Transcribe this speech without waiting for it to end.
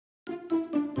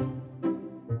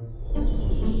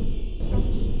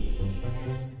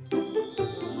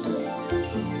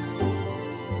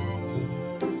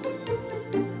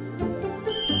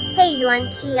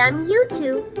Yuanxi, I'm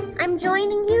Yu2. I'm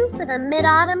joining you for the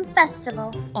Mid-Autumn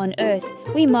Festival. On Earth,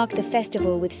 we mark the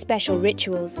festival with special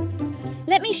rituals.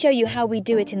 Let me show you how we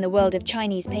do it in the world of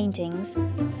Chinese paintings.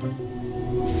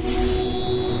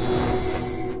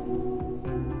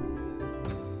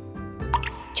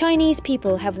 Chinese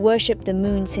people have worshipped the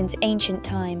moon since ancient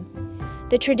time.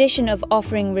 The tradition of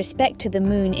offering respect to the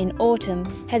moon in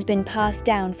autumn has been passed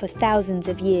down for thousands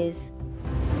of years.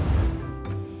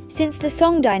 Since the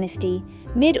Song dynasty,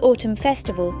 Mid-Autumn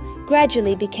Festival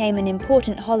gradually became an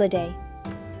important holiday.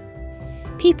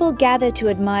 People gather to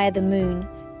admire the moon,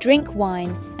 drink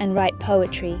wine, and write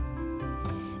poetry.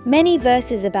 Many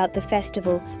verses about the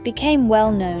festival became well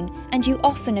known, and you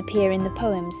often appear in the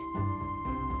poems.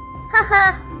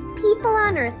 Haha! People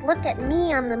on Earth look at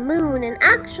me on the moon, and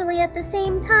actually at the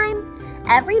same time,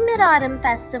 every Mid-Autumn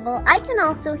Festival, I can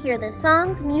also hear the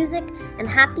songs, music, and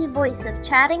happy voice of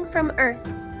chatting from Earth.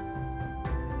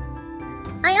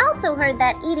 I also heard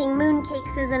that eating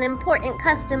mooncakes is an important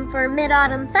custom for a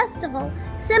Mid-Autumn Festival,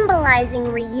 symbolizing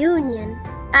reunion.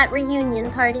 At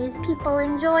reunion parties, people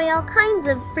enjoy all kinds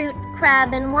of fruit,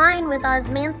 crab, and wine with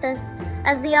osmanthus,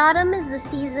 as the autumn is the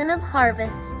season of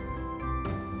harvest.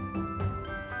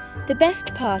 The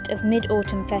best part of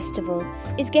Mid-Autumn Festival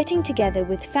is getting together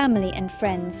with family and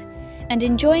friends and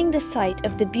enjoying the sight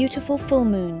of the beautiful full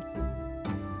moon.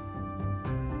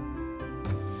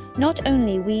 Not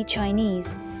only we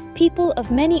Chinese, people of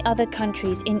many other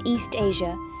countries in East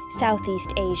Asia,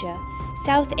 Southeast Asia,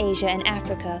 South Asia and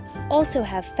Africa also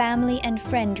have family and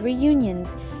friend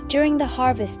reunions during the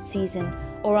harvest season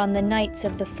or on the nights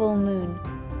of the full moon.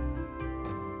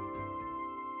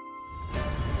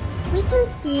 We can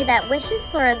see that wishes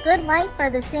for a good life are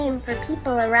the same for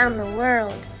people around the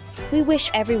world. We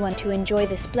wish everyone to enjoy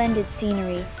the splendid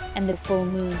scenery and the full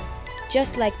moon,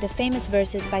 just like the famous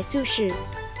verses by Su Shi.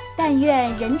 但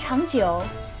愿人长久，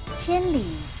千里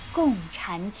共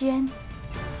婵娟。